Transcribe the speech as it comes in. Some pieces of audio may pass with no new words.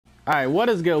Alright, what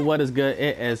is good? What is good?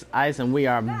 It is Ice, and we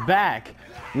are back.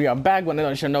 We are back with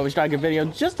another Shinobi Striker video.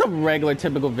 Just a regular,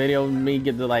 typical video. Me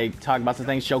get to like talk about some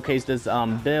things, showcase this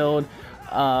build.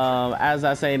 As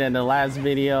I said in the last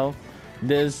video,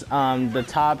 this the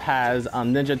top has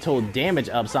Ninja Tool damage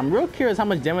up. So I'm real curious how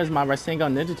much damage my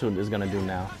Rasengan Ninja Tool is gonna do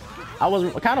now. I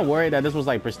was kind of worried that this was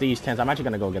like Prestige 10s. I'm actually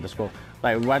gonna go get the scroll.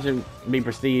 Like, watch it be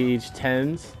Prestige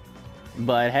 10s.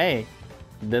 But hey,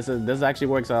 this actually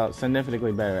works out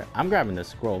significantly better. I'm grabbing this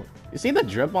scroll. You see the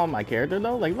drip on my character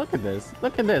though? Like, look at this.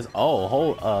 Look at this. Oh,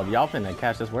 hold up. Y'all finna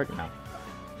catch this working now.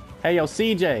 Hey, yo,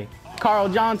 CJ. Carl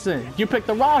Johnson. You picked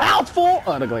the wrong house, fool.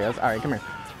 Oh, the glass. All right, come here.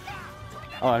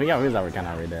 Oh, yeah, he was already kind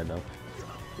of already dead though.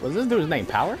 Was this dude's name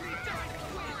Power?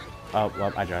 Oh,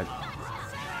 well, I tried.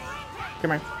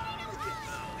 Come here.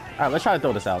 All right, let's try to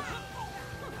throw this out.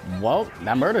 Well,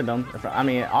 that murdered them. I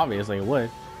mean, obviously it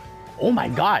would. Oh my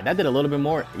god, that did a little bit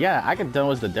more. Yeah, I could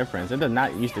tell it's the difference. It did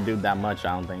not used to do that much,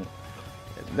 I don't think.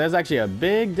 There's actually a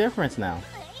big difference now.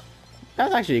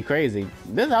 That's actually crazy.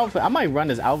 This outfit, I might run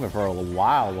this outfit for a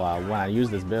while when I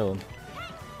use this build.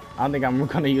 I don't think I'm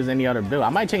gonna use any other build. I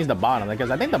might change the bottom,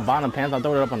 because I think the bottom pants, I'll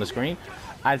throw it up on the screen.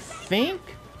 I think,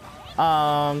 hold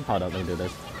on, let me do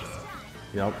this.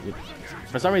 You know,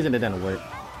 for some reason it didn't work.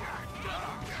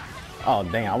 Oh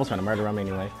dang, I was trying to murder him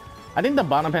anyway. I think the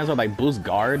bottom pants will like boost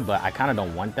guard, but I kind of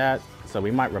don't want that. So we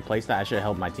might replace that. I should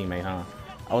help my teammate, huh?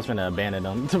 I was finna abandon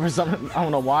them for some, I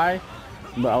don't know why,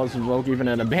 but I was low-key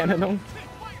finna abandon them.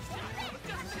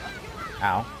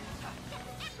 Ow.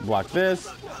 Block this.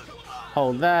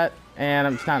 Hold that. And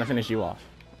I'm just trying to finish you off.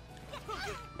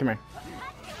 Come here.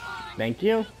 Thank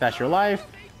you. That's your life.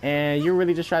 And you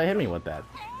really just try to hit me with that.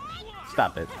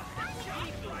 Stop it.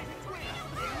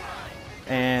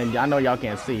 And I know y'all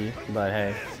can't see, but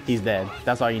hey, he's dead.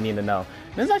 That's all you need to know.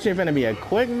 This is actually gonna be a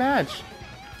quick match.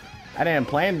 I didn't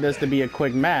plan this to be a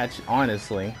quick match,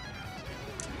 honestly.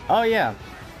 Oh yeah,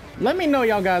 let me know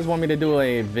y'all guys want me to do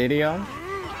a video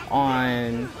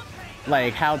on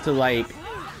like how to like,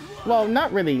 well,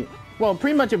 not really, well,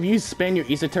 pretty much if you spend your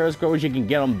Easter Turtle scrolls, you can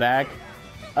get them back.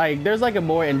 Like, there's like a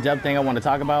more in-depth thing I want to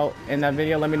talk about in that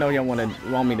video. Let me know if y'all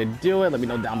want me to do it. Let me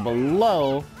know down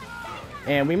below.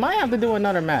 And we might have to do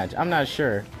another match. I'm not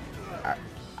sure.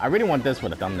 I really want this for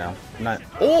the thumbnail.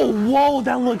 Oh, whoa,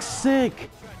 that looks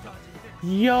sick.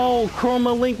 Yo,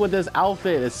 Chroma Link with this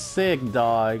outfit is sick,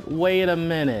 dog. Wait a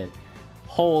minute.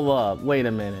 Hold up. Wait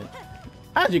a minute.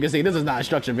 As you can see, this is not a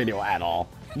structured video at all.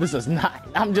 This is not.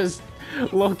 I'm just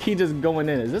low-key just going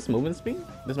in. Is this movement speed?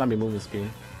 This might be movement speed.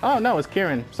 Oh, no, it's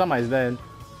Kieran. Somebody's dead.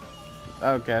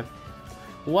 Okay.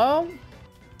 Well,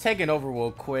 taking over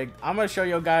real quick, I'm gonna show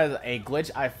you guys a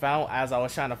glitch I found as I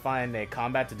was trying to find a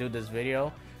combat to do this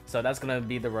video. So that's gonna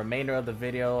be the remainder of the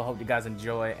video. Hope you guys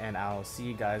enjoy, and I'll see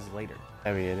you guys later.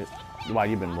 Heavy hit it. Wow,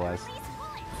 you've been blessed.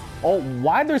 Oh,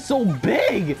 why they're so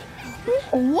big?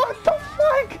 What the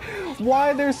fuck?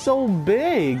 Why they're so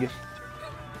big?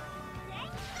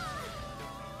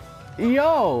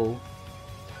 Yo.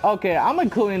 Okay, I'm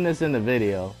including this in the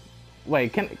video.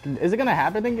 Wait, is it gonna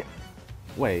happen again?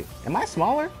 Wait, am I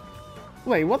smaller?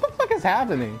 Wait, what the fuck is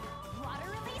happening?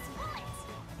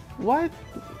 What?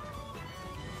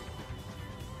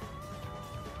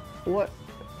 What?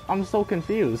 I'm so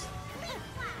confused.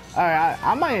 Alright,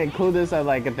 I might include this at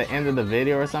like at the end of the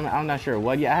video or something. I'm not sure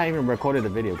what yet. I haven't even recorded the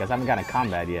video because I haven't gotten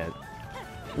combat yet.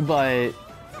 But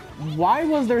why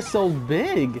was there so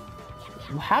big?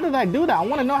 How did I do that? I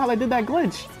want to know how I did that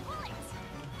glitch.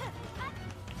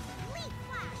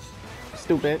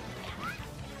 Stupid.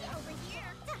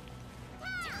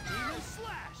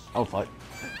 Oh fuck.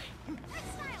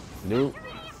 Nope.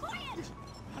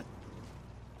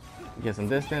 Get some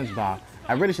distance. Bah.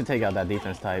 I really should take out that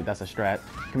defense type. That's a strat.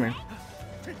 Come here.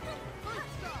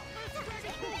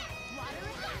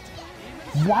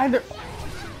 Why there?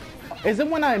 Is it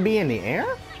when I be in the air?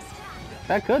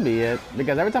 That could be it.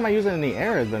 Because every time I use it in the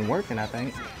air, it's been working, I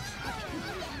think.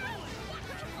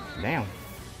 Damn.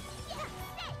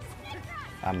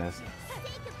 I missed.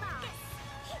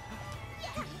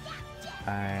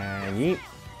 And yeet.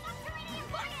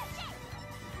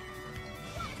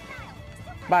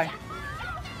 Bye.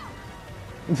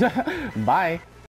 Bye.